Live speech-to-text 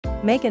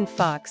Megan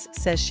Fox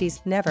says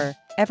she's never,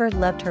 ever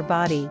loved her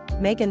body.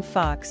 Megan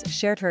Fox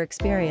shared her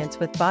experience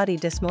with body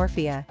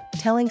dysmorphia,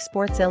 telling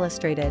Sports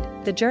Illustrated,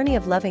 "The journey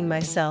of loving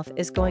myself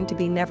is going to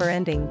be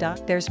never-ending.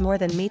 There's more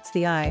than meets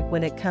the eye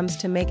when it comes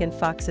to Megan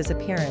Fox's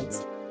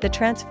appearance." The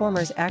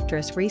Transformers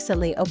actress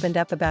recently opened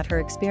up about her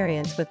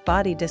experience with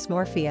body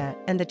dysmorphia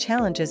and the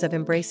challenges of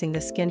embracing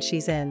the skin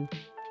she's in.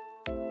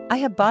 "I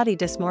have body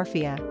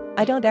dysmorphia.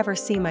 I don't ever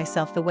see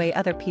myself the way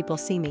other people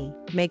see me,"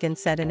 Megan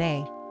said in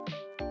a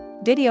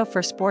video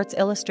for Sports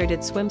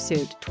Illustrated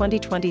Swimsuit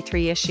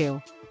 2023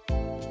 issue.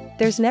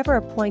 "There's never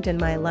a point in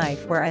my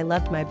life where I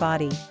loved my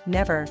body,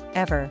 never,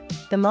 ever."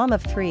 The mom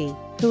of three,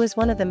 who is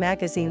one of the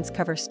magazine's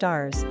cover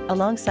stars,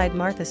 alongside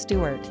Martha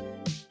Stewart,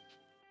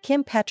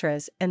 Kim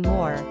Petras, and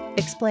more,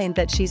 explained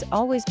that she's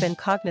always been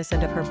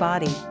cognizant of her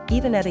body,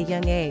 even at a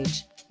young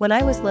age. "When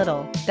I was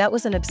little, that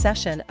was an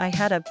obsession I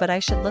had of but I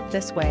should look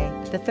this way,"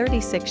 the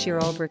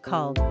 36-year-old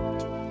recalled.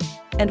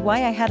 "And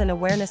why I had an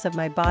awareness of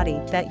my body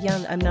that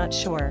young, I'm not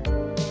sure.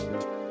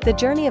 The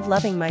journey of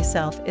loving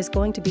myself is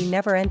going to be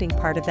never-ending."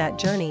 Part of that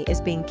journey is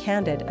being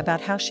candid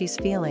about how she's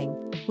feeling.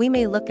 "We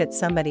may look at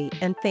somebody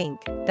and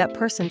think, that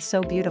person's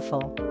so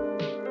beautiful.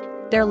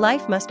 Their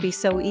life must be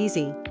so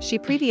easy," she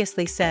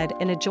previously said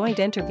in a joint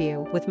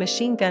interview with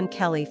Machine Gun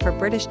Kelly for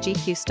British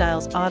GQ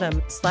Style's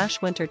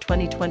Autumn/Winter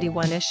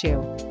 2021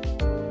 issue.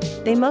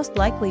 "They most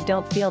likely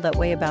don't feel that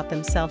way about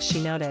themselves,"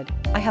 she noted.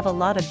 "I have a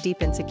lot of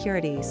deep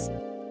insecurities."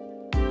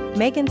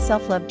 Megan's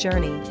self-love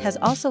journey has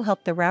also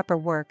helped the rapper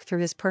work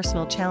through his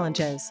personal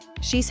challenges.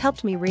 "She's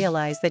helped me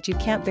realize that you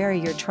can't bury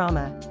your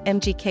trauma,"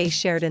 MGK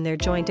shared in their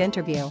joint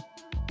interview.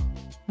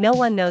 "No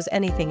one knows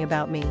anything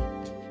about me.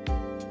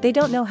 They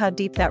don't know how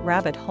deep that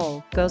rabbit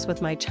hole goes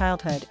with my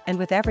childhood and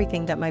with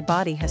everything that my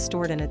body has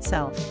stored in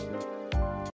itself.